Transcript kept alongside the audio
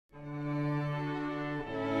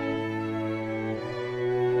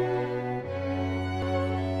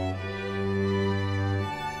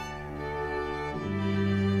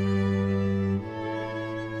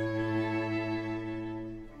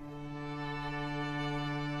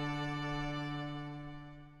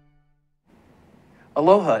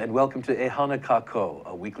Aloha and welcome to Ehana Kako,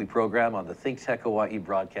 a weekly program on the ThinkTech Hawaii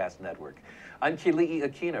Broadcast Network. I'm Keli'i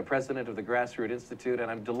Akina, president of the Grassroots Institute, and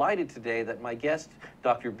I'm delighted today that my guest,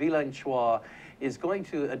 Dr. Leng Chua, is going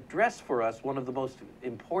to address for us one of the most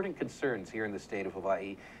important concerns here in the state of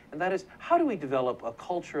Hawaii, and that is, how do we develop a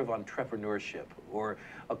culture of entrepreneurship, or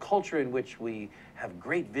a culture in which we have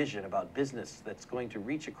great vision about business that's going to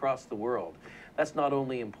reach across the world? That's not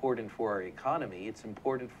only important for our economy, it's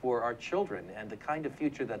important for our children and the kind of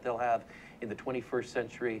future that they'll have in the 21st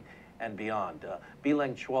century and beyond.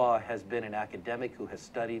 Leng Chua has been an academic who has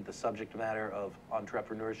studied the subject matter of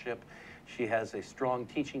entrepreneurship. She has a strong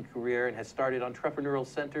teaching career and has started entrepreneurial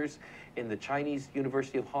centers in the Chinese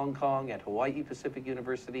University of Hong Kong, at Hawaii Pacific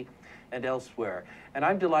University, and elsewhere. And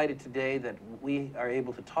I'm delighted today that we are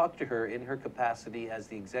able to talk to her in her capacity as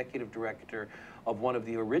the executive director of one of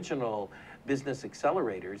the original business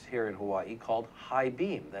accelerators here in Hawaii called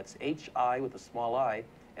HiBEAM. That's H-I with a small I,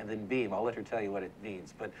 and then beam. I'll let her tell you what it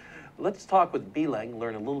means. But let's talk with Leng,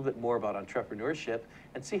 learn a little bit more about entrepreneurship,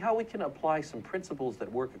 and see how we can apply some principles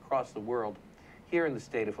that work across the world here in the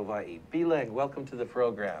state of Hawaii. Leng, welcome to the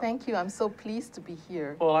program. Thank you. I'm so pleased to be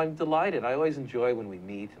here. Well, I'm delighted. I always enjoy when we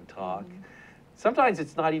meet and talk. Sometimes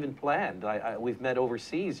it's not even planned. We've met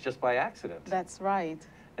overseas just by accident. That's right.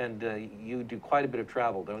 And you do quite a bit of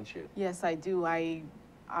travel, don't you? Yes, I do. I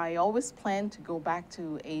always plan to go back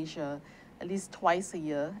to Asia at least twice a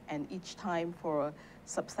year, and each time for a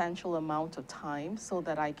substantial amount of time, so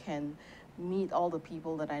that I can meet all the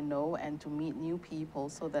people that I know and to meet new people,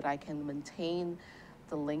 so that I can maintain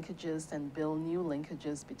the linkages and build new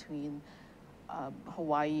linkages between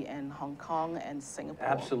Hawaii and Hong Kong and Singapore.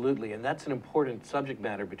 Absolutely, and that's an important subject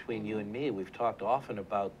matter between you and me. We've talked often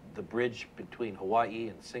about the bridge between Hawaii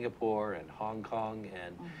and Singapore and Hong Kong,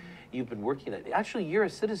 and you've been working at it. Actually, you're a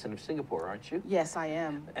citizen of Singapore, aren't you? Yes, I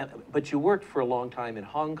am. But you worked for a long time in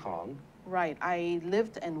Hong Kong. Right. I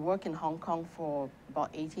lived and worked in Hong Kong for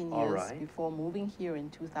about 18 years before moving here in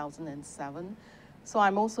 2007. So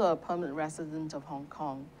I'm also a permanent resident of Hong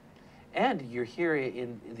Kong. And you're here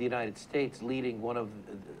in the United States leading one of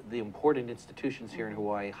the important institutions here in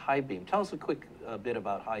Hawaii, HiBEAM. Tell us a quick bit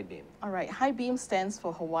about HiBEAM. All right. HiBEAM stands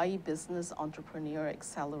for Hawaii Business Entrepreneur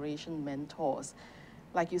Acceleration Mentors.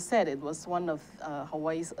 Like you said, it was one of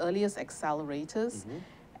Hawaii's earliest accelerators.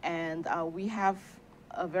 And we have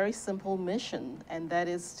a very simple mission, and that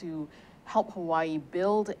is to help Hawaii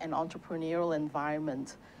build an entrepreneurial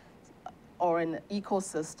environment or an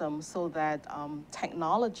ecosystem so that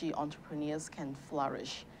technology entrepreneurs can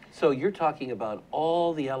flourish. So you're talking about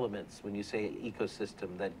all the elements when you say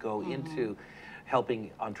ecosystem that go into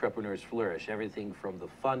helping entrepreneurs flourish, everything from the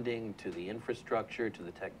funding to the infrastructure to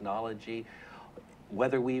the technology,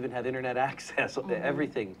 whether we even have internet access,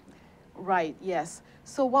 everything. Right, yes.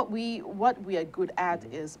 So what we are good at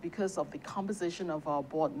is, because of the composition of our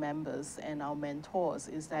board members and our mentors,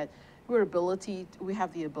 is that we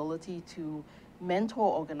have the ability to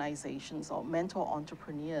mentor organizations or mentor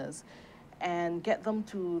entrepreneurs and get them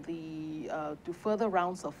to further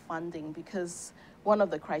rounds of funding, because one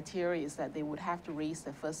of the criteria is that they would have to raise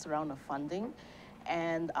their first round of funding.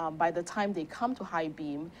 And by the time they come to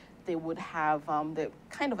HiBEAM, they would have, they're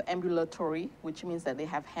kind of ambulatory, which means that they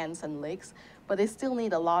have hands and legs, but they still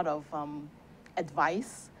need a lot of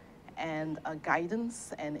advice and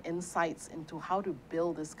guidance and insights into how to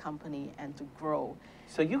build this company and to grow.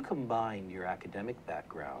 So you combine your academic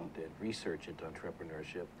background and research into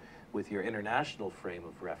entrepreneurship with your international frame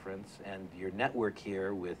of reference and your network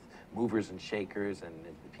here with movers and shakers and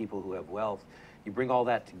people who have wealth. You bring all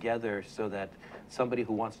that together so that somebody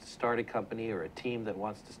who wants to start a company or a team that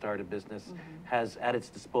wants to start a business has at its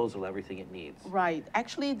disposal everything it needs. Right.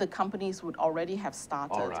 Actually, the companies would already have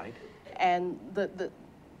started. All right. And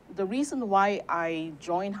the reason why I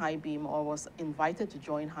joined HiBEAM, or was invited to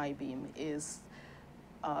join HiBEAM, is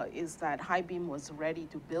that HiBEAM was ready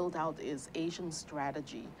to build out its Asian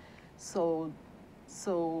strategy. So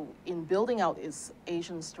in building out its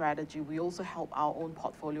Asian strategy, we also help our own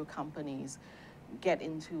portfolio companies get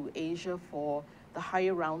into Asia for the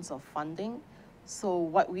higher rounds of funding. So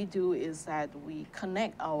what we do is that we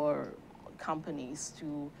connect our companies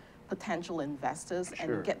to potential investors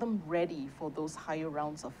and get them ready for those higher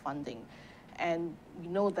rounds of funding. And we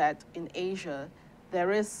know that in Asia,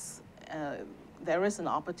 there is an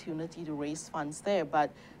opportunity to raise funds there,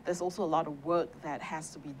 but there's also a lot of work that has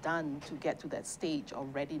to be done to get to that stage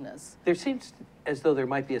of readiness. There seems as though there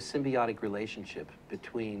might be a symbiotic relationship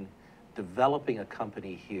between developing a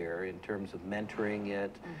company here in terms of mentoring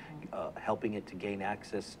it, helping it to gain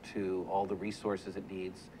access to all the resources it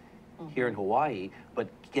needs, here in Hawaii, but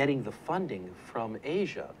getting the funding from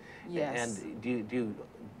Asia. Yes. And do you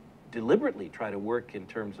deliberately try to work in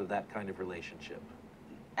terms of that kind of relationship?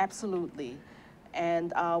 Absolutely.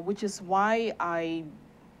 And which is why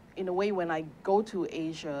in a way, when I go to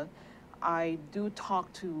Asia, I do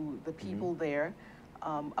talk to the people there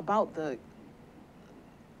about the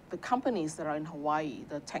companies that are in Hawaii,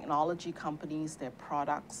 the technology companies, their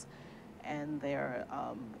products, and their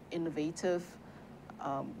innovative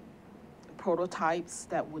prototypes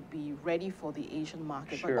that would be ready for the Asian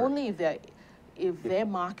market. Sure. But only if their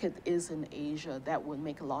market is in Asia, that would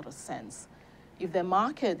make a lot of sense. If their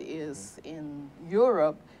market is in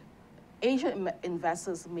Europe, Asian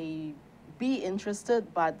investors may be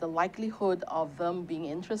interested, but the likelihood of them being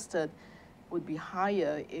interested would be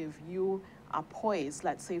higher if you are poised,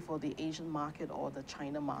 let's say, for the Asian market or the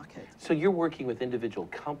China market. So you're working with individual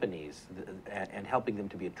companies and helping them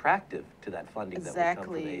to be attractive to that funding that will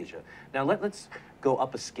come from Asia. Now let's go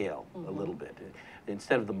up a scale a little bit.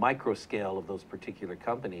 Instead of the micro scale of those particular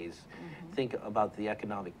companies, think about the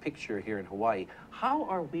economic picture here in Hawaii. How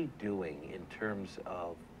are we doing in terms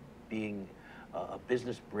of being a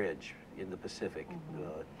business bridge in the Pacific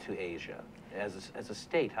to Asia? As a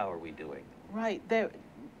state, how are we doing? Right.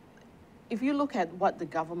 If you look at what the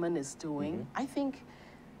government is doing, I think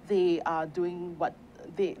they are doing what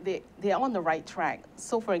they are on the right track.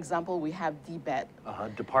 So, for example, we have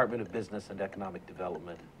DBED. Department of Business and Economic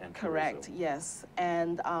Development and Correct. Tourism. Yes,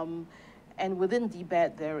 and within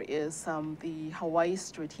DBED there is the Hawaii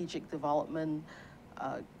Strategic Development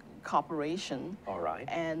Corporation. All right.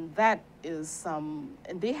 And that is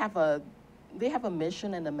and they have a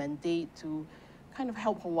mission and a mandate to kind of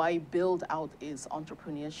help Hawaii build out its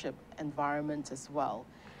entrepreneurship environment as well.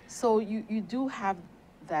 So you do have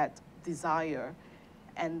that desire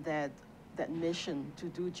and that mission to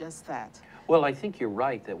do just that. Well, I think you're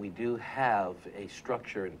right that we do have a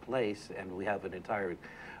structure in place, and we have an entire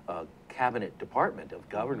cabinet department of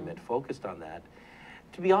government focused on that.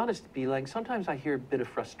 To be honest, Leng, sometimes I hear a bit of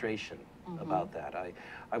frustration about that.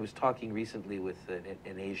 I was talking recently with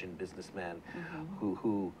an Asian businessman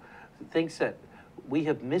who thinks that we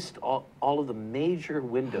have missed all of the major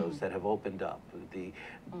windows that have opened up.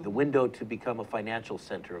 The window to become a financial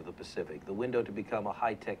center of the Pacific, the window to become a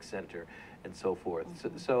high-tech center, and so forth.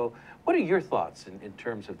 So what are your thoughts in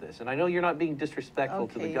terms of this? And I know you're not being disrespectful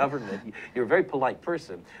to the government. You're a very polite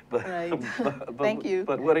person. But, Thank you.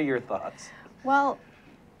 But what are your thoughts? Well,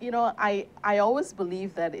 you know, I always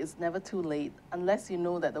believe that it's never too late unless you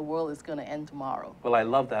know that the world is going to end tomorrow. Well, I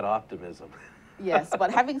love that optimism. Yes, but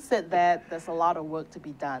having said that, there's a lot of work to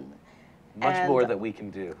be done. Much more that we can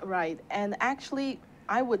do. Right, and actually,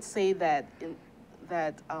 I would say that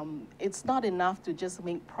it's not enough to just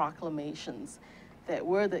make proclamations that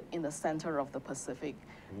we're in the center of the Pacific.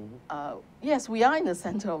 Yes, we are in the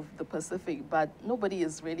center of the Pacific, but nobody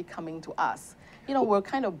is really coming to us. You know, we're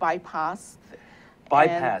kind of bypassed.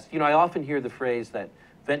 You know, I often hear the phrase that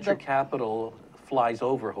venture capital flies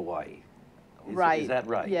over Hawaii. Is that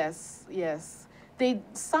right? Yes, yes.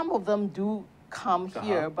 Some of them do come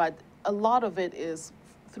here, but a lot of it is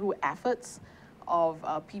through efforts of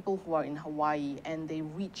people who are in Hawaii, and they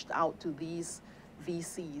reached out to these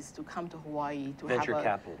VCs to come to Hawaii to venture have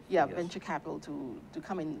capital. Yeah, yes. Venture capital to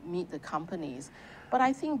come and meet the companies. But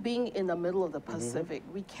I think being in the middle of the Pacific,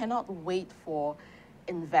 we cannot wait for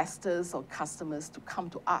investors or customers to come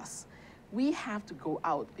to us. We have to go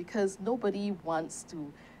out because nobody wants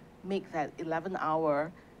to make that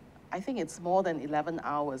 11-hour, I think it's more than 11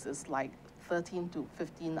 hours, it's like 13 to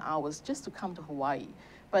 15 hours just to come to Hawaii.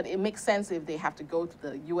 But it makes sense if they have to go to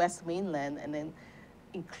the US mainland and then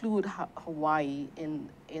include Hawaii in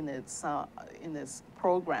its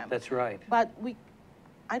program. That's right. But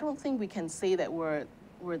I don't think we can say that we're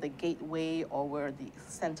the gateway or we're the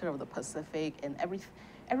center of the Pacific and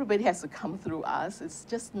everybody has to come through us. It's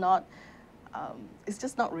just not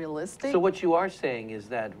realistic. So what you are saying is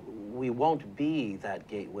that we won't be that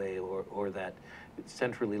gateway or that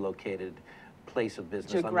centrally located place of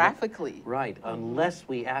business. Geographically. Unless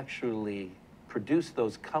we actually produce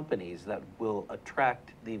those companies that will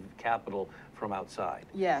attract the capital from outside.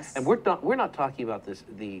 Yes. And we're not talking about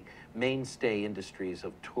the mainstay industries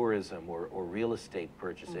of tourism or real estate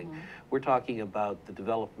purchasing. We're talking about the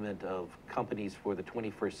development of companies for the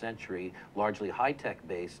 21st century, largely high-tech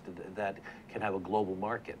based, that can have a global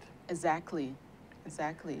market. Exactly.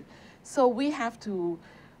 So we have to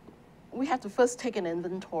first take an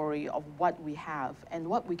inventory of what we have and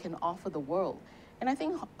what we can offer the world. And I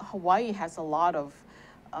think Hawaii has a lot of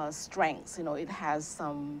strengths. You know, it has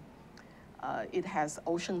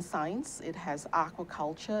ocean science, it has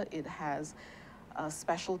aquaculture, it has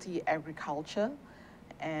specialty agriculture,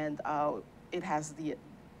 and it has the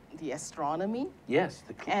astronomy. Yes,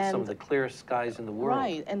 some of the clearest skies in the world.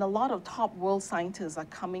 Right, and a lot of top world scientists are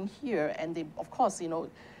coming here, and they, of course, you know,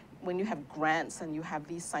 when you have grants and you have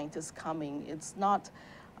these scientists coming, it's not,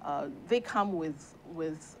 they come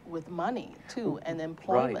with money too and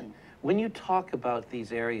employment. Right. When you talk about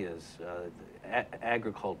these areas,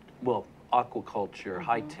 agriculture, well, aquaculture,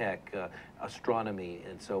 high tech, astronomy,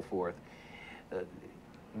 and so forth,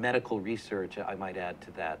 medical research, I might add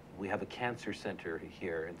to that. We have a cancer center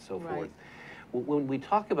here and so forth. When we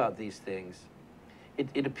talk about these things,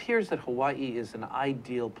 it appears that Hawaii is an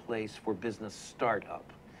ideal place for business startup.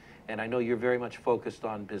 And I know you're very much focused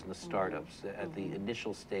on business startups at the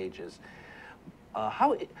initial stages.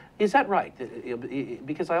 How is that right?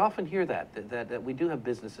 Because I often hear that we do have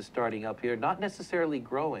businesses starting up here, not necessarily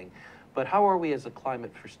growing, but how are we as a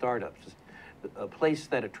climate for startups? A place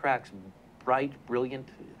that attracts bright, brilliant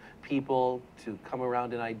people to come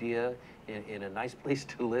around an idea in a nice place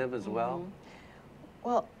to live as well?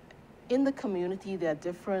 Well, in the community, there are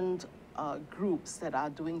different groups that are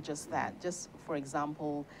doing just that. Just for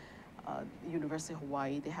example, University of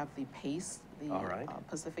Hawaii, they have the PACE, the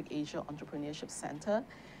Pacific Asia Entrepreneurship Center.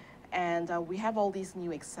 And we have all these new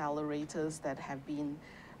accelerators that have been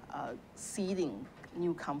seeding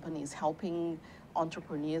new companies, helping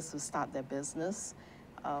entrepreneurs to start their business,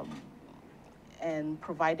 and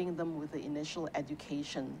providing them with the initial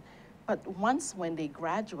education. But once when they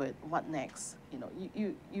graduate, what next? You know,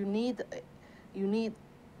 you need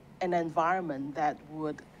an environment that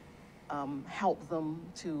would help them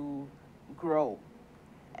to grow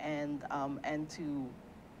and to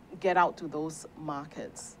get out to those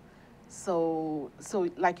markets. So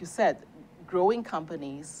like you said, growing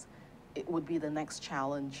companies, it would be the next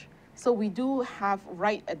challenge. So we do have,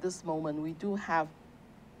 right at this moment, we do have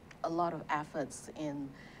a lot of efforts in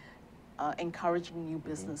encouraging new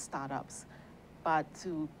business startups, but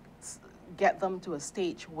to get them to a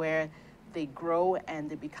stage where they grow and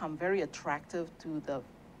they become very attractive to the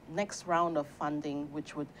next round of funding,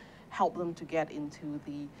 which would help them to get into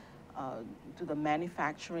the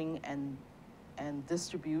manufacturing and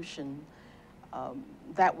distribution.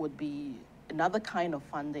 That would be another kind of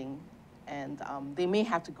funding, and they may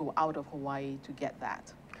have to go out of Hawaii to get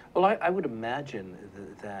that. Well, I would imagine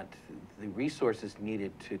that the resources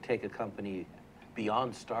needed to take a company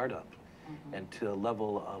beyond startup and to a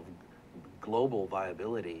level of global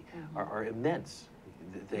viability are immense.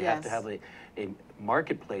 They have to have a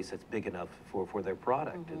marketplace that's big enough for their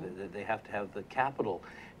product. They have to have the capital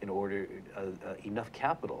in order, enough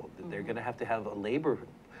capital. They're going to have a labor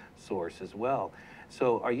source as well.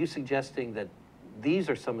 So are you suggesting that these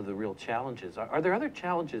are some of the real challenges? Are there other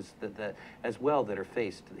challenges that as well that are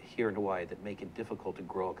faced here in Hawaii that make it difficult to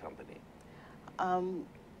grow a company?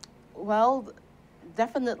 Well,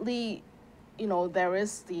 definitely, you know, there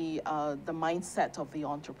is the mindset of the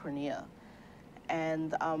entrepreneur,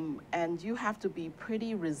 and you have to be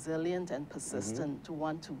pretty resilient and persistent to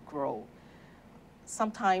want to grow.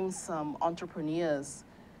 Sometimes entrepreneurs,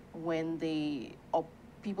 when or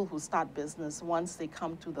people who start business, once they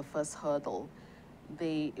come to the first hurdle,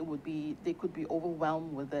 they could be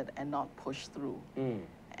overwhelmed with it and not push through.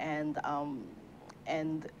 And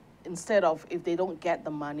instead of, if they don't get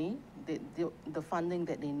the money, the funding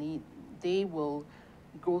that they need, they will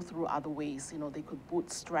go through other ways. You know, they could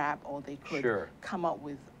bootstrap, or they could come up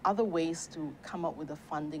with other ways to come up with the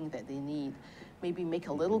funding that they need. Maybe make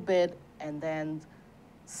a little bit and then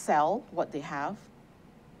sell what they have,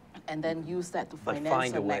 and then use that to finance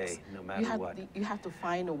find the a next. way, no matter what. You have to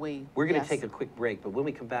find a way. We're going to take a quick break, but when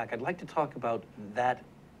we come back, I'd like to talk about that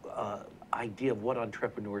idea of what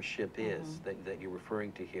entrepreneurship is that you're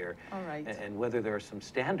referring to here, and whether there are some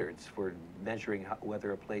standards for measuring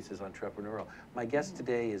whether a place is entrepreneurial. My guest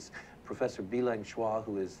today is Professor Leng Chua,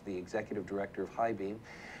 who is the Executive Director of HiBEAM.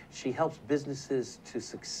 She helps businesses to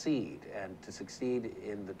succeed, and to succeed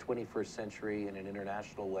in the 21st century in an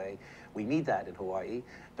international way. We need that in Hawaii.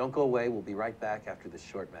 Don't go away. We'll be right back after this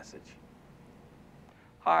short message.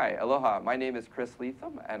 Hi, aloha. My name is Chris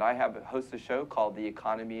Leatham, and I host a show called The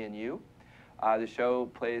Economy and You. The show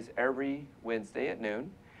plays every Wednesday at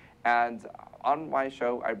noon, and on my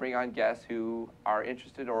show, I bring on guests who are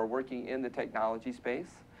interested or working in the technology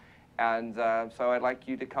space. And so I'd like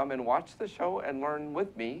you to come and watch the show and learn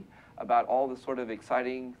with me about all the sort of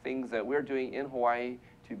exciting things that we're doing in Hawaii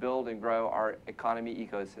to build and grow our economy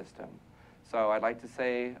ecosystem. So I'd like to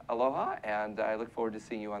say aloha, and I look forward to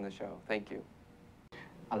seeing you on the show. Thank you.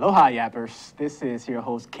 Aloha, Yappers. This is your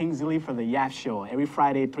host, Kingsley, for the Yap Show. Every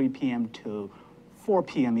Friday, 3 p.m. to 4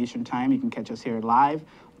 p.m. Eastern Time. You can catch us here live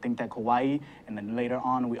ThinkTech Hawaii, and then later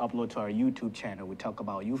on we upload to our YouTube channel. We talk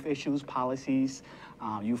about youth issues, policies,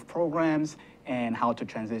 youth programs, and how to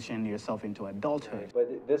transition yourself into adulthood.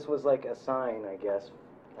 But this was like a sign, I guess.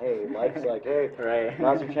 Hey, Mike's like, hey, Right.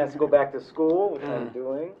 now's your chance to go back to school, which I'm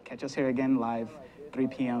doing. Catch us here again live, 3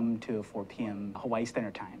 p.m. to 4 p.m. Hawaii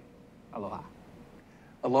Standard Time. Aloha.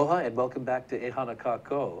 Aloha and welcome back to Ehana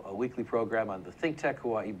Kako, a weekly program on the ThinkTech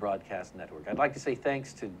Hawaii Broadcast Network. I'd like to say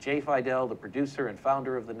thanks to Jay Fidel, the producer and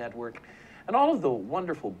founder of the network, and all of the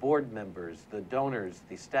wonderful board members, the donors,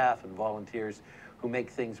 the staff and volunteers who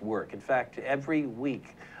make things work. In fact, every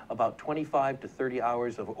week, about 25 to 30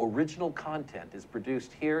 hours of original content is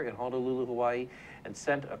produced here in Honolulu, Hawaii, and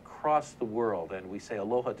sent across the world. And we say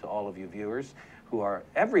aloha to all of you viewers who are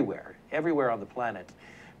everywhere on the planet,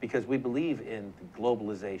 because we believe in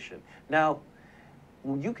globalization. Now,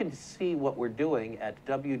 you can see what we're doing at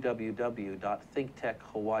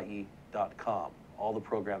www.thinktechhawaii.com. All the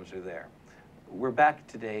programs are there. We're back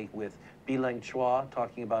today with Leng Chua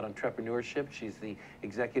talking about entrepreneurship. She's the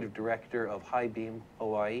executive director of HiBEAM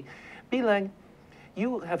Hawaii. Leng,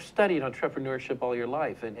 you have studied entrepreneurship all your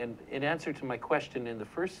life, and in answer to my question in the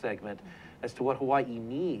first segment as to what Hawaii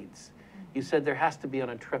needs, you said there has to be an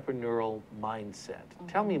entrepreneurial mindset.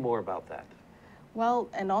 Tell me more about that. Well,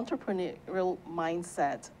 an entrepreneurial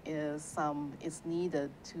mindset is needed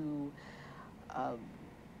to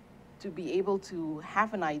be able to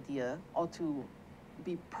have an idea or to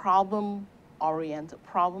be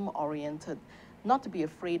problem-oriented, not to be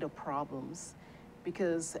afraid of problems,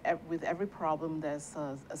 because with every problem there's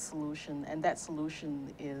a solution, and that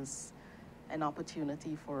solution is an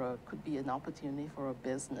opportunity could be an opportunity for a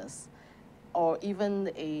business, or even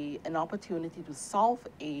an opportunity to solve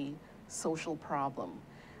a social problem.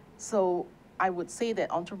 So I would say that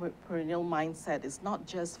entrepreneurial mindset is not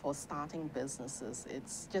just for starting businesses,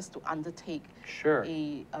 it's just to undertake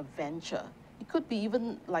a venture. It could be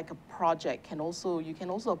even like a project. You can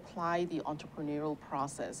also apply the entrepreneurial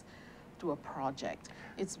process to a project.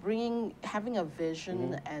 It's having a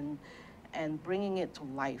vision and bringing it to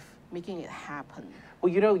life, making it happen.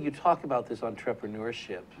 Well, you know, you talk about this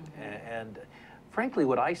entrepreneurship, and frankly,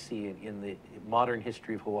 what I see in the modern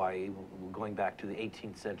history of Hawaii, going back to the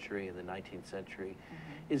 18th century and the 19th century,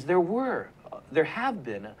 is there have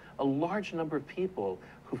been a large number of people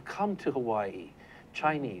who've come to Hawaii,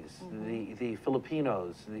 Chinese, the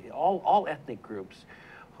Filipinos, all ethnic groups,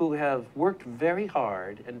 who have worked very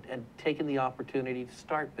hard and taken the opportunity to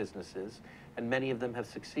start businesses, and many of them have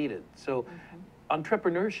succeeded. So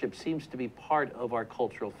entrepreneurship seems to be part of our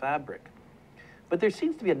cultural fabric. But there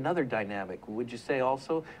seems to be another dynamic, would you say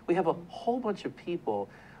also? We have a whole bunch of people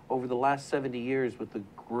over the last 70 years with the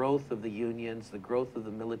growth of the unions, the growth of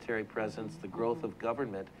the military presence, the growth of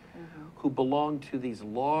government, who belong to these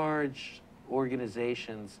large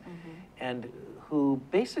organizations and who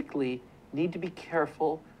basically need to be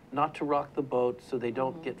careful not to rock the boat so they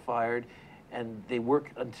don't get fired, and they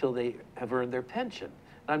work until they have earned their pension.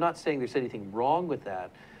 And I'm not saying there's anything wrong with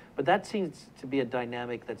that, but that seems to be a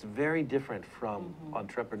dynamic that's very different from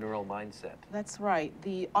entrepreneurial mindset. That's right.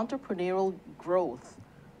 The entrepreneurial growth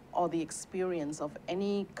or the experience of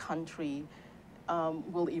any country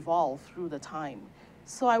will evolve through the time.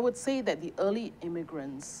 So I would say that the early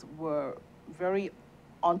immigrants were very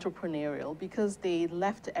entrepreneurial because they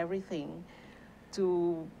left everything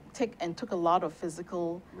to took a lot of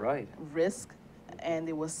physical risk, and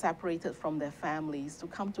they were separated from their families to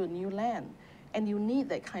come to a new land. And you need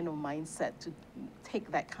that kind of mindset to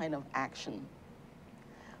take that kind of action.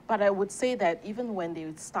 But I would say that even when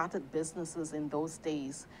they started businesses in those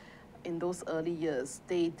days, in those early years,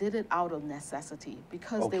 they did it out of necessity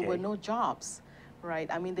because there were no jobs,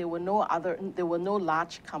 right? I mean, there were no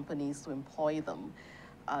large companies to employ them.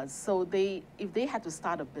 So if they had to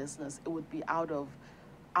start a business, it would be out of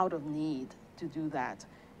need to do that.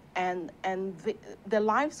 And their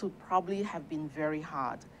lives would probably have been very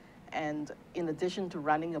hard. And in addition to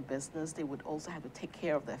running a business, they would also have to take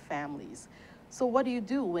care of their families. So what do you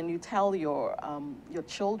do when you tell your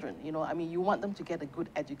children, I mean, you want them to get a good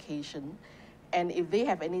education, and if they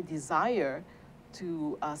have any desire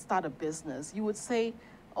to start a business, you would say,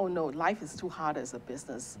 oh no, life is too hard as a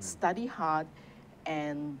business. Study hard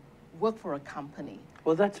and work for a company.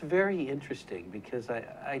 Well, that's very interesting, because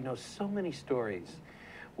I know so many stories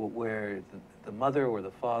where the mother or the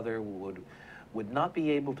father would not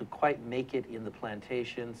be able to quite make it in the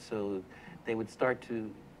plantation, so they would start to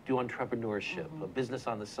do entrepreneurship, a business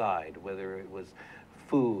on the side, whether it was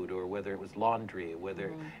food or whether it was laundry,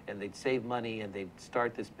 and they'd save money and they'd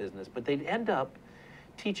start this business, but they'd end up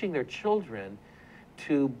teaching their children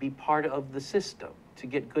to be part of the system, to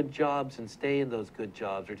get good jobs and stay in those good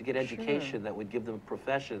jobs, or to get education that would give them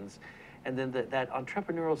professions. And then that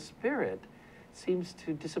entrepreneurial spirit seems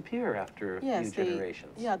to disappear after a few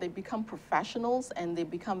generations. Yeah, they become professionals and they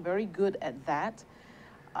become very good at that.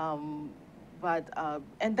 And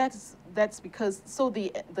that's because, so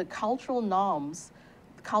the cultural norms,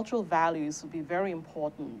 the cultural values would be very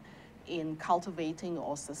important in cultivating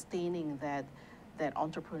or sustaining that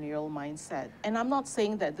entrepreneurial mindset. And I'm not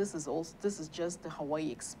saying that this is just the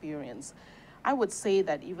Hawaii experience. I would say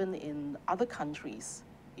that even in other countries,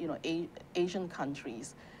 you know, Asian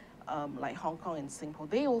countries, like Hong Kong and Singapore,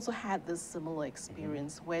 they also had this similar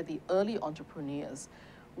experience where the early entrepreneurs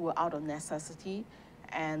were out of necessity,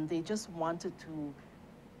 and they just wanted to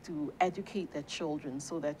educate their children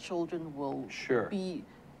so that children will be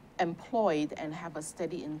employed and have a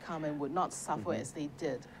steady income and would not suffer as they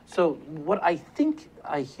did. So what I think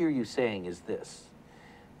I hear you saying is this,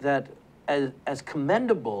 that as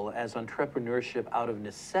commendable as entrepreneurship out of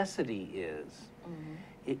necessity is,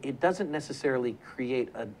 it doesn't necessarily create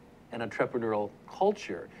an entrepreneurial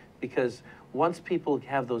culture, because once people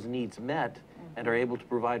have those needs met and are able to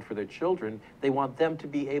provide for their children, they want them to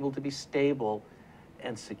be able to be stable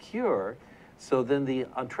and secure. So then the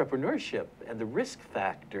entrepreneurship and the risk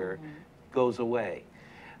factor goes away.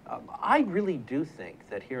 I really do think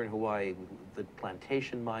that here in Hawaii, the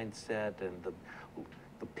plantation mindset and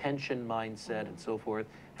the pension mindset and so forth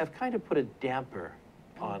have kind of put a damper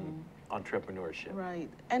on entrepreneurship. Right,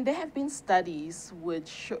 and there have been studies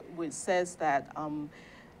which says that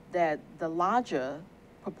that the larger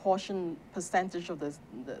percentage of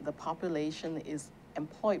the population is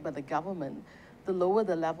employed by the government, the lower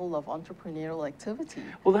the level of entrepreneurial activity.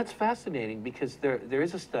 Well, that's fascinating, because there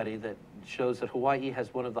is a study that shows that Hawaii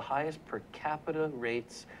has one of the highest per capita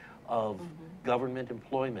rates of government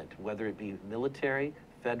employment, whether it be military,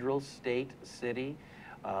 federal, state, city,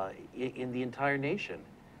 in the entire nation.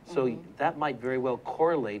 So that might very well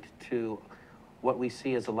correlate to what we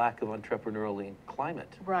see as a lack of entrepreneurial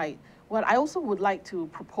climate. Right. Well, I also would like to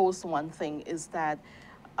propose one thing, is that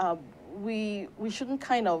we shouldn't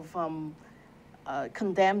kind of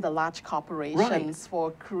condemn the large corporations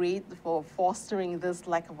for fostering this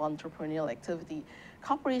lack of entrepreneurial activity.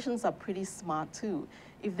 Corporations are pretty smart too.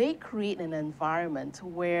 If they create an environment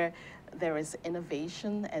where there is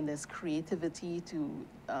innovation and there's creativity to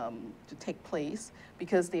take place,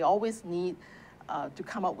 because they always need to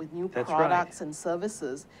come up with new products and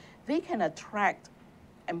services, they can attract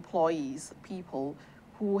employees, people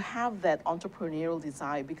who have that entrepreneurial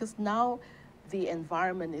desire, because now the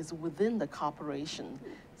environment is within the corporation.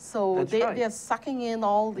 So they're sucking in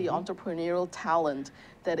all the entrepreneurial talent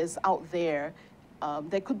that is out there.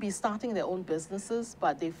 They could be starting their own businesses,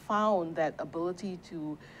 but they found that ability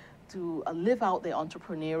to live out their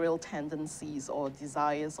entrepreneurial tendencies or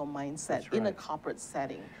desires or mindset in a corporate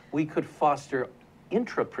setting. We could foster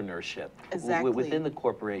intrapreneurship within the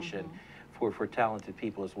corporation for talented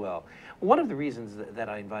people as well. One of the reasons that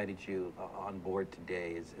I invited you on board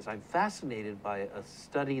today is I'm fascinated by a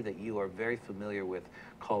study that you are very familiar with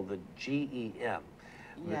called the GEM.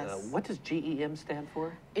 Yes. What does GEM stand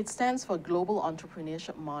for? It stands for Global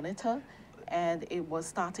Entrepreneurship Monitor, and it was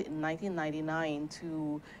started in 1999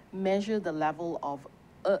 to measure the level of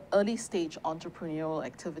early stage entrepreneurial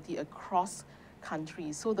activity across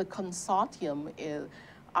countries. So the consortium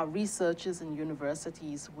are researchers and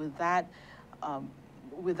universities with that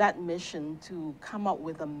mission to come up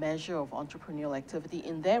with a measure of entrepreneurial activity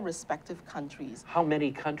in their respective countries. How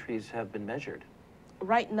many countries have been measured?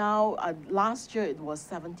 Right now, last year it was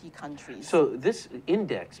 70 countries. So this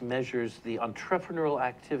index measures the entrepreneurial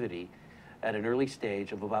activity at an early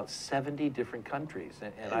stage of about 70 different countries.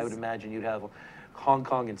 And I would imagine you'd have Hong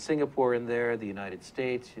Kong and Singapore in there, the United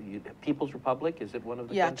States, People's Republic, is it one of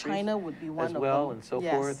the countries? Yeah, China would be one of them. As well, and so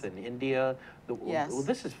forth, and India. Well,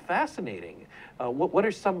 this is fascinating. What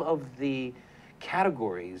are some of the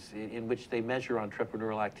categories in which they measure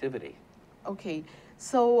entrepreneurial activity? Okay,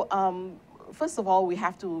 so first of all,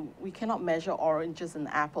 we cannot measure oranges and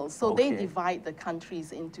apples. So they divide the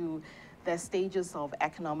countries into their stages of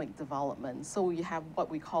economic development. So you have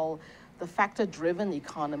what we call the factor-driven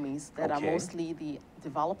economies that are mostly the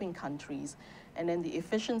developing countries, and then the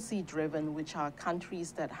efficiency-driven, which are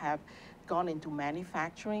countries that have gone into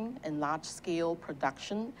manufacturing and large-scale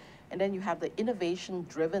production, and then you have the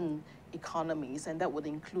innovation-driven economies, and that would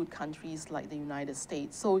include countries like the United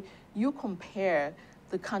States. So you compare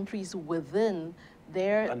the countries within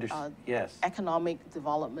their economic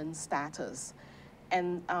development status.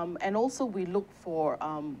 And also we look for,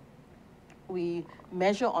 we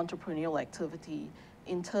measure entrepreneurial activity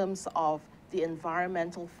in terms of the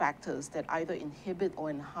environmental factors that either inhibit or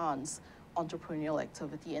enhance entrepreneurial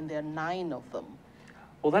activity, and there are 9 of them.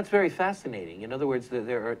 Well, that's very fascinating. In other words,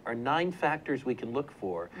 there are 9 factors we can look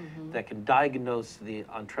for that can diagnose the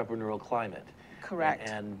entrepreneurial climate. Correct.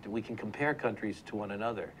 And we can compare countries to one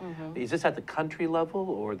another. Is this at the country level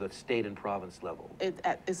or the state and province level?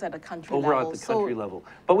 It's at a country Overall level. at the country level.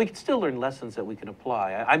 But we can still learn lessons that we can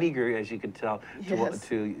apply. I'm eager, as you can tell, Yes.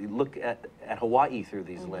 to look at Hawaii through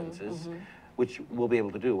these lenses, which we'll be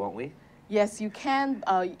able to do, won't we? Yes, you can,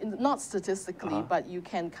 not statistically, but you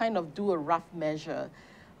can kind of do a rough measure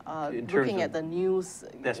In terms looking of at the news.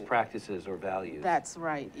 Best practices or values. That's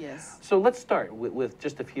right, yes. So let's start with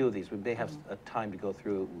just a few of these. We may have a time to go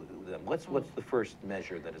through them. What's the first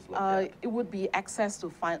measure that is looked at? It would be access to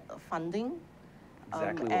funding.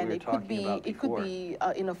 Exactly what and we were talking about it could before. be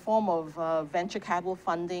in a form of venture capital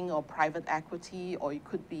funding or private equity, or it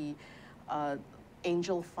could be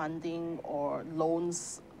angel funding or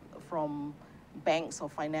loans from banks or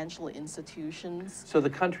financial institutions. So the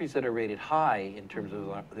countries that are rated high in terms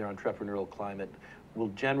of their entrepreneurial climate will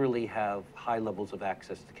generally have high levels of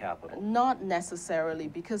access to capital. Not necessarily,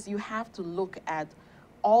 because you have to look at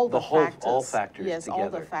all the factors. All factors yes, together. all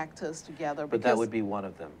the factors together. But that would be one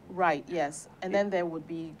of them. Right, yes. And then there would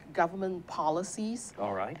be government policies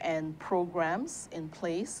All right. and programs in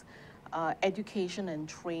place, education and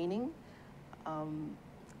training,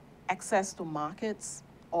 access to markets,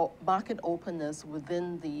 or market openness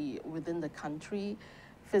within the country,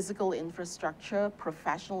 physical infrastructure,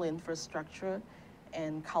 professional infrastructure,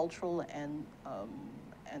 and cultural and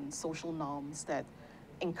social norms that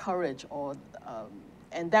encourage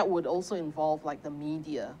and that would also involve like the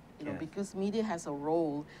media, Yes. because media has a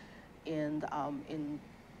role in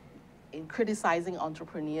criticizing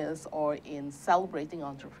entrepreneurs or in celebrating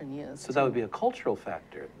entrepreneurs. So that would be a cultural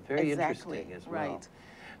factor. Very Exactly, interesting as well. right.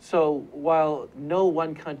 So while no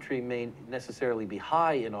one country may necessarily be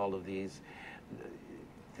high in all of these,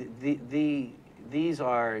 these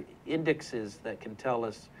are indexes that can tell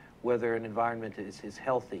us whether an environment is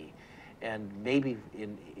healthy. And maybe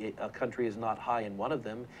a country is not high in one of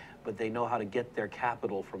them, but they know how to get their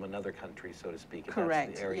capital from another country, so to speak. If Correct.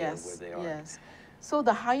 That's the area Yes. where they are. Yes. So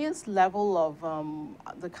the highest level of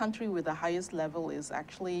the country with the highest level is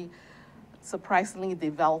actually surprisingly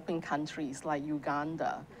developing countries like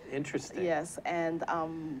Uganda. Interesting. Yes, and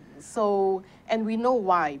and we know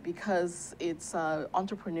why, because it's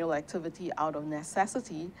entrepreneurial activity out of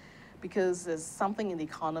necessity, because there's something in the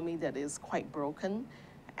economy that is quite broken,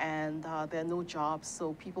 and there are no jobs,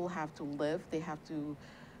 so people have to live. They have to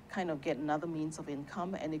kind of get another means of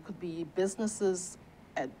income, and it could be businesses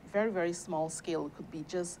at very, very small scale. It could be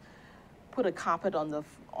just put a carpet on the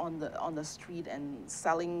street and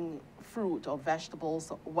selling fruit or vegetables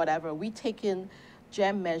or whatever. We take in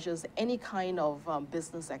GEM measures, any kind of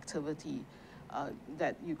business activity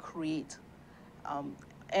that you create.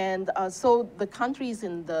 So the countries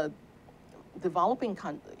in the developing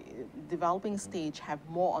stage have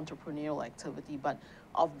more entrepreneurial activity, but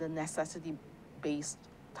of the necessity-based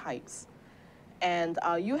types. And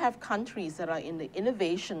you have countries that are in the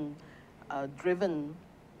innovation-driven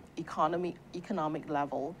economic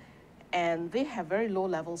level, and they have very low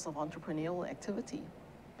levels of entrepreneurial activity,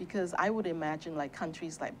 because I would imagine like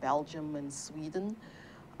countries like Belgium and Sweden,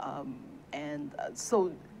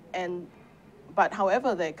 but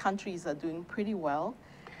however, their countries are doing pretty well.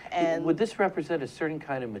 And would this represent a certain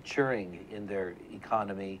kind of maturing in their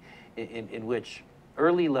economy in which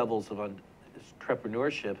early levels of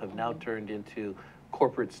entrepreneurship have now turned into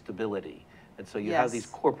corporate stability? And so you have these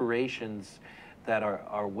corporations that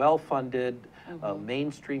are well-funded,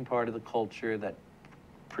 mainstream part of the culture, that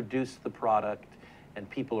produce the product, and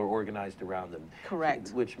people are organized around them.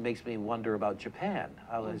 Correct. Which makes me wonder about Japan.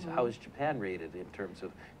 How is Japan rated in terms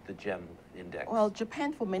of the GEM index? Well,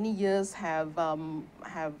 Japan for many years have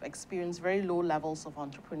experienced very low levels of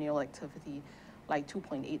entrepreneurial activity, like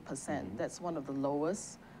 2.8%. That's one of the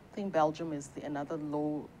lowest. I think Belgium is another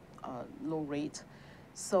low rate.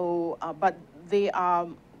 So, but they are.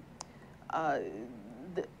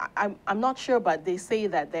 I'm not sure, but they say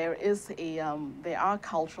that there are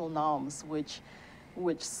cultural norms which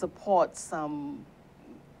support some,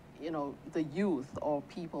 the youth or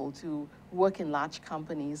people to work in large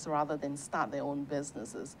companies rather than start their own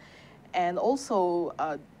businesses. And also,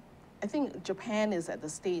 I think Japan is at the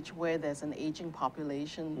stage where there's an aging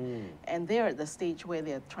population, and they're at the stage where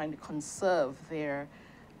they're trying to conserve their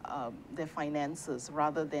finances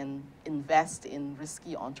rather than invest in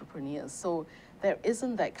risky entrepreneurs. So there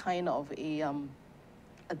isn't that kind of a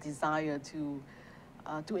desire to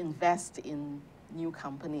invest in new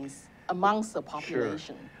companies amongst the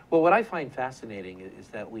population. Sure. Well, what I find fascinating is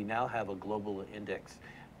that we now have a global index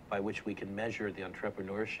by which we can measure the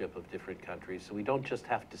entrepreneurship of different countries. So we don't just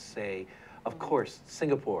have to say, of course,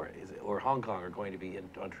 Singapore or Hong Kong are going to be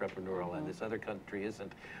entrepreneurial and this other country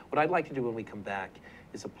isn't. What I'd like to do when we come back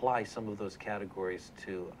is apply some of those categories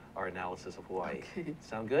to our analysis of Hawaii. Okay.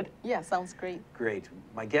 Sound good? Yeah, sounds great. Great.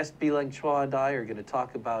 My guest, Leng Chua, and I are going to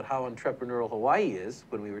talk about how entrepreneurial Hawaii is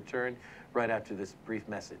when we return right after this brief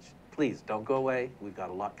message. Please don't go away. We've got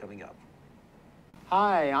a lot coming up.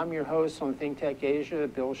 Hi, I'm your host on ThinkTech Asia,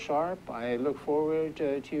 Bill Sharp. I look forward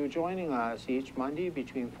to you joining us each Monday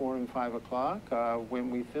between 4 and 5 o'clock when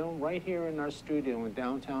we film right here in our studio in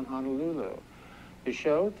downtown Honolulu. The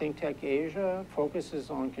show, ThinkTech Asia, focuses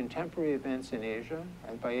on contemporary events in Asia.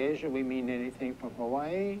 And by Asia, we mean anything from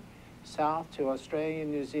Hawaii, south to Australia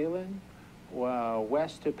and New Zealand,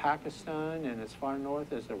 west to Pakistan, and as far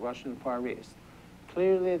north as the Russian Far East.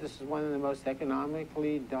 Clearly, this is one of the most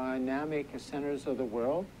economically dynamic centers of the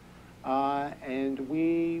world, and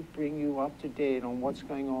we bring you up to date on what's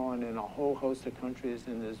going on in a whole host of countries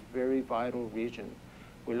in this very vital region.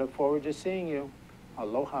 We look forward to seeing you.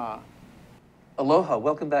 Aloha. Aloha.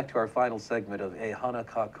 Welcome back to our final segment of E Hana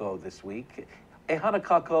Kako this week. E Hana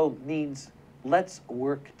Kako means let's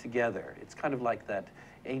work together. It's kind of like that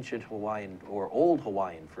ancient Hawaiian or old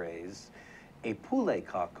Hawaiian phrase, E Pule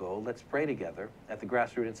Kako, let's pray together. At the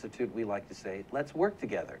Grassroots Institute, we like to say, let's work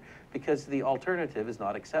together, because the alternative is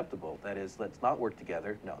not acceptable. That is, let's not work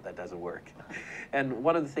together. No, that doesn't work. And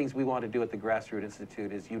one of the things we want to do at the Grassroots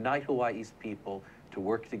Institute is unite Hawaii's people to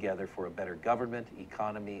work together for a better government,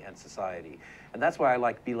 economy, and society. And that's why I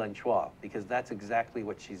like Leng Chua, because that's exactly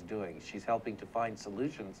what she's doing. She's helping to find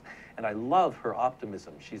solutions, and I love her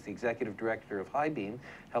optimism. She's the executive director of HiBEAM,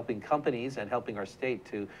 helping companies and helping our state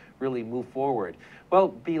to really move forward.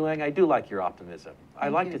 Well, Leng, I do like your optimism. I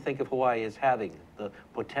like to think of Hawaii as having the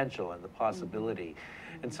potential and the possibility.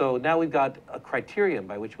 And so now we've got a criterion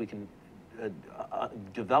by which we can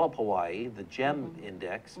develop Hawaii, the GEM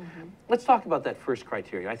index. Let's talk about that first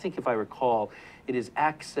criterion. I think if I recall, it is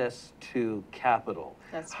access to capital.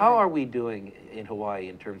 That's How right. are we doing in Hawaii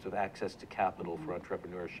in terms of access to capital for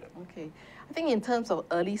entrepreneurship? Okay. I think in terms of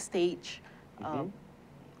early stage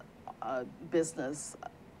business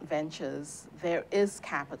ventures, there is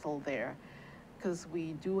capital there, because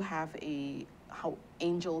we do have a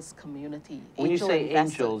angels community. When you say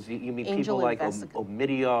angels, you mean Angel people like investi-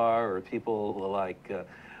 Omidyar or people like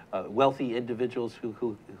wealthy individuals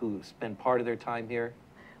who spend part of their time here?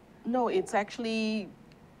 No, it's actually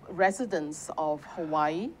residents of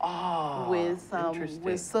Hawaii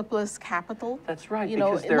with surplus capital. That's right, You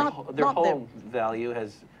know, because their not their- home value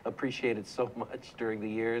has appreciated so much during the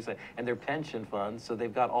years, and their pension funds, so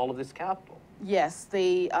they've got all of this capital. Yes,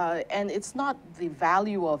 they and it's not the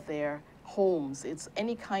value of their homes. It's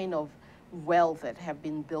any kind of wealth that have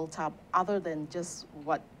been built up other than just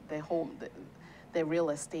what their home, their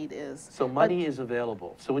real estate is. So money is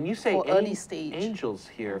available. So when you say for early stage. angels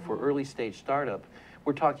here for early stage startup,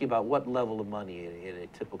 we're talking about what level of money in a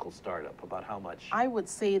typical startup? About how much? I would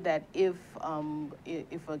say that if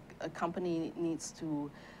a company needs to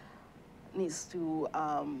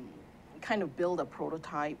kind of build a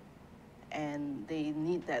prototype, and they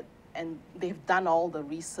need that, and they've done all the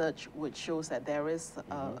research which shows that there is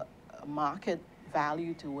a market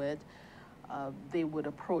value to it, they would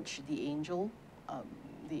approach the angel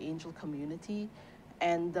community,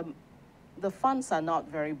 and the funds are not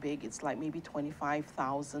very big. It's like maybe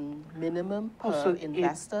 25,000 minimum per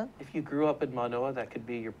investor. If you grew up in Manoa, that could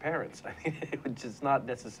be your parents. I mean, which is not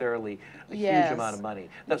necessarily a Yes. huge amount of money.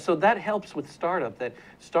 So that helps with startup, that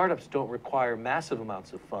startups don't require massive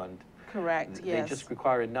amounts of fund. Correct, They yes. just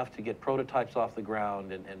require enough to get prototypes off the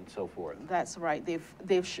ground and so forth. That's right.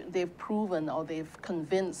 They've proven, or they've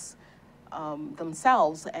convinced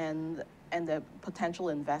themselves and the potential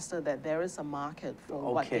investor that there is a market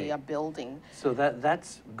for what they are building. So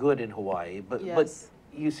that's good in Hawaii, but Yes.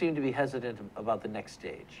 you seem to be hesitant about the next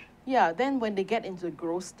stage. Yeah. Then when they get into the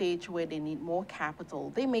growth stage where they need more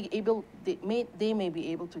capital, they may be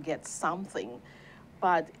able to get something,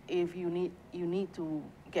 but if you need to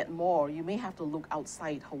get more, you may have to look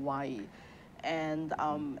outside Hawaii, and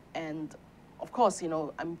of course, you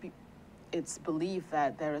know, it's believed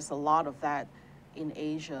that there is a lot of that in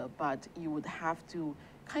Asia, but you would have to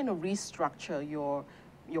kind of restructure your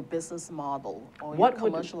business model or your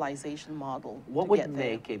commercialization model. What would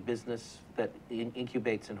make a business that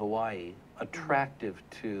incubates in Hawaii attractive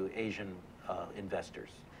to Asian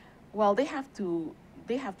investors? Well, they have to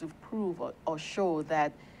prove or show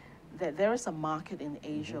that there is a market in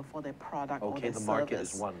Asia for their product or their Okay, the service. market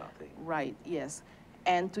is one thing. Right, yes.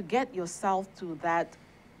 And to get yourself to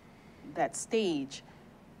that stage,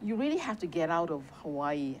 you really have to get out of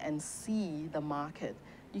Hawaii and see the market.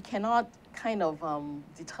 You cannot kind of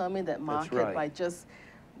determine that market right. by just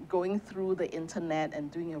going through the internet and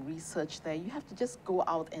doing a research there. You have to just go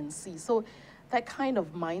out and see. So that kind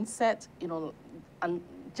of mindset, you know,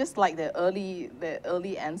 just like the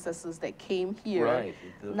early ancestors that came here. Right.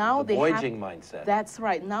 Now the they voyaging have, mindset. That's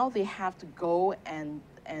right. Now they have to go and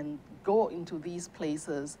go into these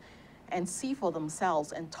places and see for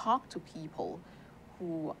themselves and talk to people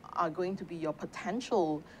who are going to be your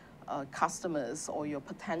potential customers or your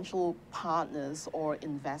potential partners or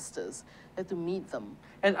investors, to meet them.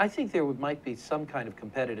 And I think there might be some kind of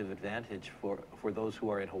competitive advantage for those who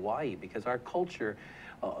are in Hawaii, because our culture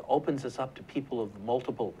opens us up to people of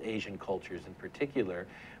multiple Asian cultures in particular,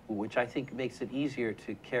 which I think makes it easier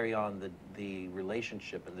to carry on the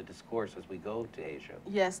relationship and the discourse as we go to Asia.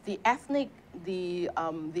 Yes, the ethnic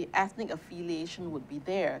affiliation would be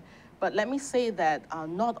there. But let me say that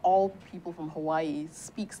not all people from Hawaii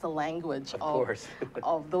speaks the language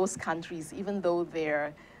of those countries, even though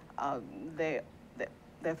their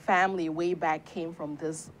family way back came from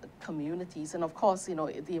these communities. And of course, you know,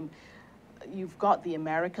 you've got the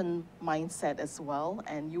American mindset as well,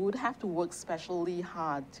 and you would have to work specially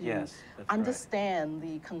hard to understand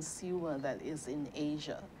the consumer that is in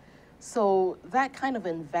Asia. So that kind of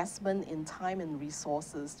investment in time and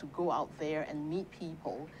resources to go out there and meet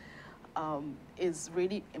people is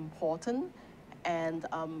really important, and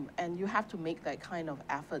you have to make that kind of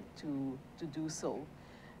effort to do so.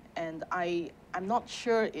 And I'm not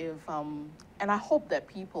sure if, and I hope that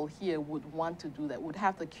people here would want to do that, would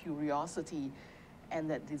have the curiosity and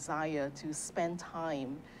that desire to spend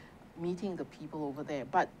time meeting the people over there.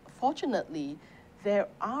 But fortunately, there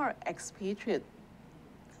are expatriate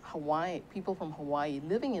people from Hawaii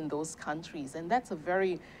living in those countries, and that's a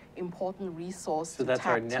very important resource to tap to. So that's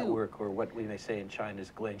our network, or what we may say in China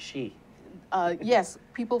is guanxi. Yes,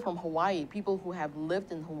 people from Hawaii, people who have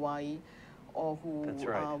lived in Hawaii, or who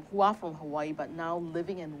are from Hawaii but now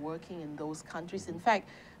living and working in those countries. In fact,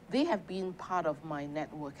 they have been part of my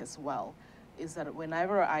network as well. Is that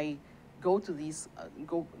whenever I go to these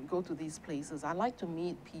places, I like to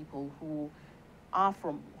meet people who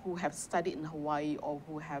have studied in Hawaii or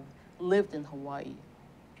who have lived in Hawaii.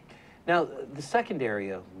 Now, the second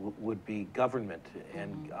area would be government.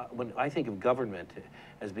 And when I think of government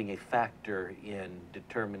as being a factor in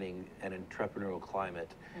determining an entrepreneurial climate,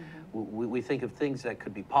 we think of things that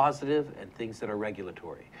could be positive and things that are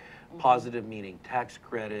regulatory. Positive meaning tax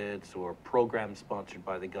credits or programs sponsored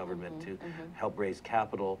by the government to help raise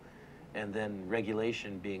capital, and then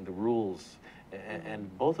regulation being the rules. And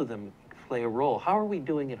both of them play a role. How are we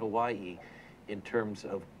doing in Hawaii in terms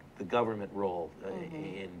of the government role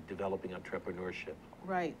in developing entrepreneurship?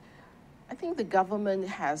 Right. I think the government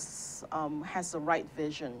has the right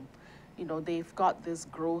vision. You know, they've got this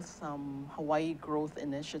growth, Hawaii Growth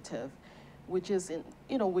Initiative, which is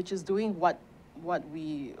doing what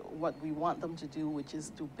we want them to do, which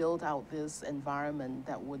is to build out this environment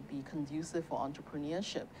that would be conducive for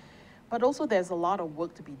entrepreneurship. But also, there's a lot of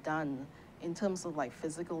work to be done in terms of like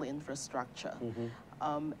physical infrastructure,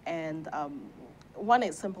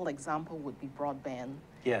 one simple example would be broadband.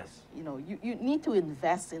 Yes. You know, you need to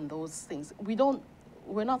invest in those things.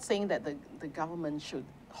 We're not saying that the government should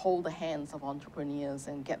hold the hands of entrepreneurs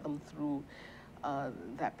and get them through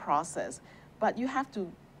that process, but you have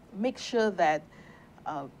to make sure that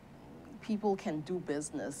people can do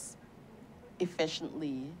business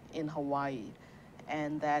efficiently in Hawaii,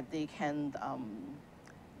 and that they can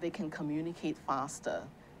communicate faster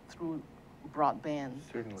through broadband.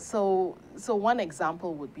 Certainly. So one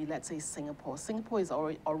example would be, let's say, Singapore. Singapore is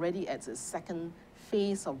already at its second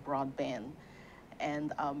phase of broadband,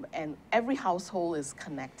 and every household is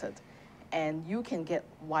connected, and you can get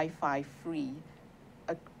Wi-Fi free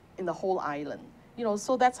in the whole island. You know,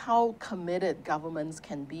 so that's how committed governments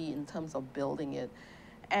can be in terms of building it.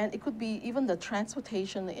 And it could be even the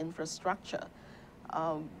transportation infrastructure.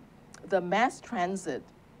 The mass transit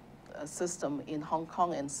system in Hong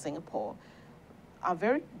Kong and Singapore are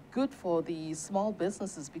very good for the small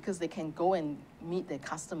businesses because they can go and meet their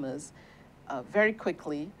customers very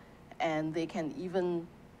quickly, and they can even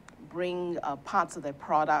bring parts of their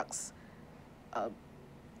products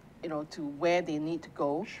to where they need to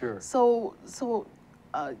go. Sure. So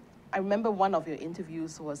I remember one of your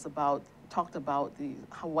interviews talked about the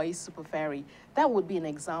Hawaii Super Ferry. That would be an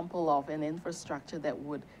example of an infrastructure that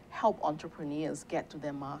would help entrepreneurs get to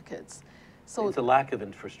their markets. So it's a lack of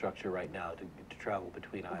infrastructure right now to travel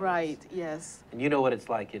between islands. Right, yes. And you know what it's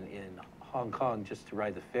like in Hong Kong, just to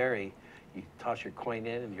ride the ferry, you toss your coin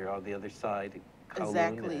in and you're on the other side, Kowloon,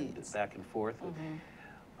 Exactly. and back and forth.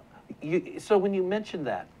 So when you mention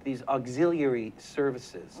that, these auxiliary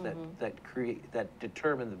services that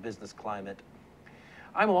determine the business climate,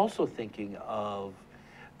 I'm also thinking of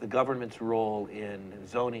the government's role in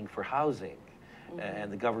zoning for housing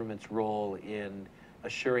and the government's role in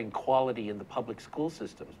assuring quality in the public school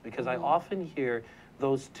systems, because I often hear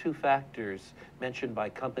those two factors mentioned by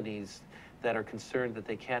companies that are concerned that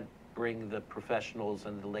they can't bring the professionals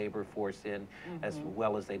and the labor force in as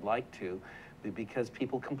well as they'd like to, because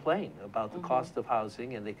people complain about the cost of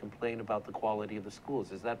housing and they complain about the quality of the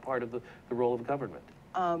schools. Is that part of the role of government?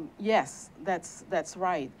 Yes, that's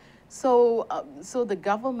right. So, so the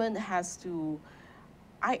government has to,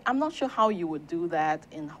 I'm not sure how you would do that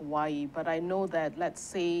in Hawaii, but I know that, let's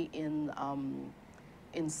say in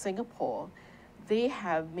Singapore, they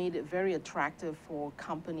have made it very attractive for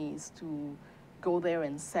companies to go there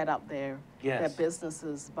and set up their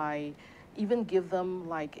businesses by even give them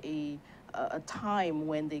like a time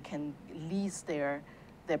when they can lease their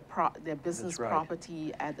business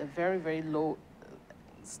property at a very, very low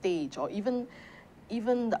stage, or even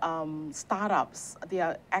startups. They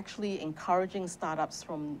are actually encouraging startups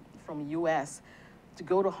from US to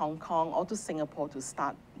go to Hong Kong or to Singapore to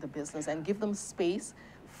start the business and give them space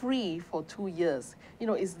free for 2 years. You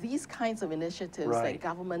know, it's these kinds of initiatives that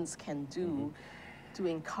governments can do to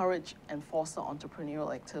encourage and foster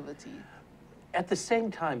entrepreneurial activity. At the same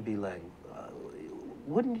time, Leng,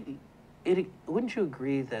 wouldn't you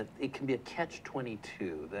agree that it can be a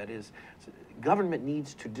catch-22? That is, government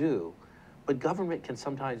needs to do, but government can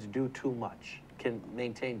sometimes do too much, can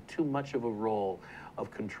maintain too much of a role of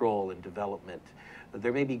control and development.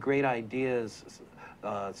 There may be great ideas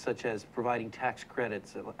such as providing tax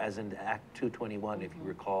credits, as in Act 221, if you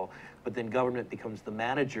recall, but then government becomes the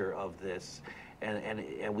manager of this,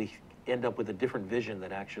 and we end up with a different vision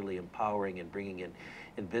than actually empowering and bringing in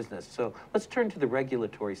business. So let's turn to the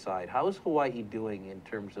regulatory side. How is Hawaii doing in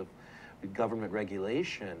terms of government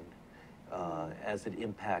regulation as it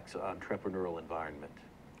impacts entrepreneurial environment?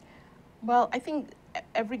 Well, I think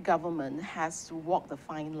every government has to walk the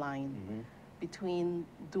fine line between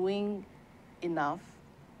doing enough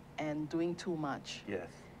and doing too much. Yes.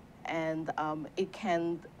 And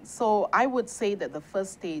so I would say that the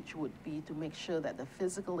first stage would be to make sure that the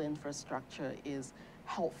physical infrastructure is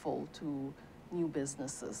helpful to new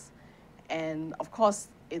businesses. And of course,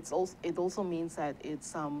 it also means that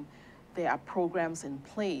there are programs in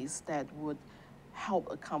place that would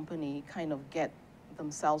help a company kind of get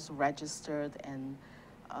themselves registered and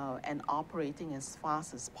operating as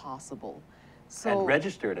fast as possible. So, and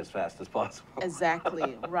registered as fast as possible.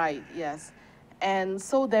 Exactly, right, yes. And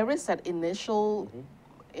so there is that initial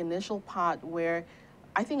part where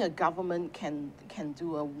I think a government can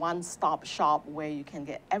do a one-stop shop where you can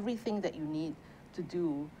get everything that you need to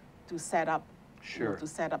do to set up to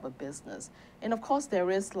set up a business. And of course, there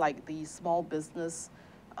is like the Small Business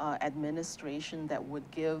Administration that would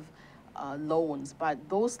give loans, but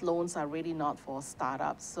those loans are really not for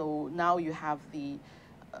startups. So now you have the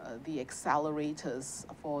accelerators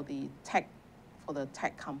for the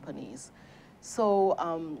tech companies. So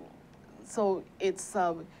so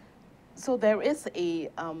there is a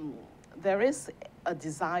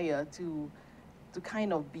desire to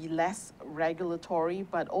kind of be less regulatory,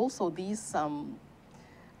 but also these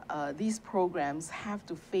programs have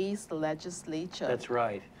to face the legislature. That's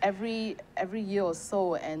right. Every year or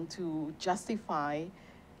so, and to justify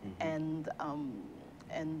and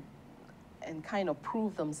kind of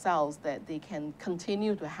prove themselves that they can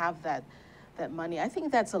continue to have that money. I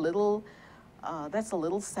think that's a little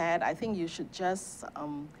sad. I think you should just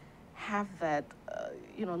have that,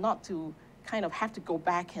 not to kind of have to go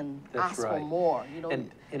back and ask for more.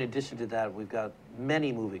 And in addition to that, we've got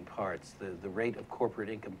many moving parts: the rate of corporate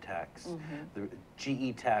income tax, the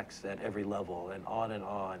GE tax at every level, and on and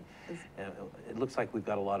on. It looks like we've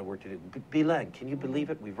got a lot of work to do. Leng, can you believe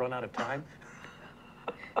it? We've run out of time.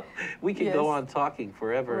 We could go on talking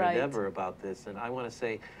forever and ever about this, and I want to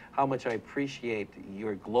say how much I appreciate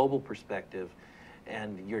your global perspective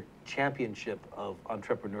and your championship of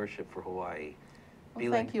entrepreneurship for Hawaii.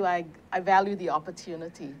 Well, thank you. I value the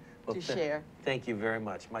opportunity to share. Thank you very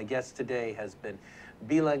much. My guest today has been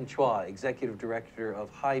Leng Chua, Executive Director of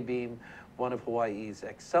HiBEAM, one of Hawaii's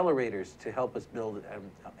accelerators to help us build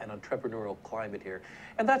an entrepreneurial climate here.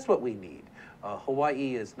 And that's what we need.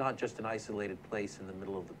 Hawaii is not just an isolated place in the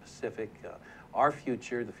middle of the Pacific. Our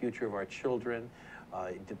future, the future of our children,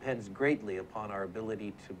 it depends greatly upon our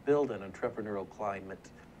ability to build an entrepreneurial climate,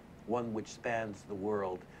 one which spans the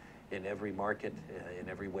world in every market, in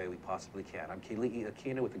every way we possibly can. I'm Keli'i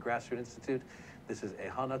Akina with the Grassroots Institute. This is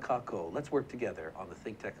Ehana Kako. Let's work together on the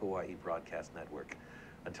ThinkTech Hawaii Broadcast Network.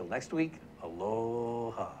 Until next week,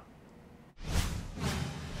 aloha.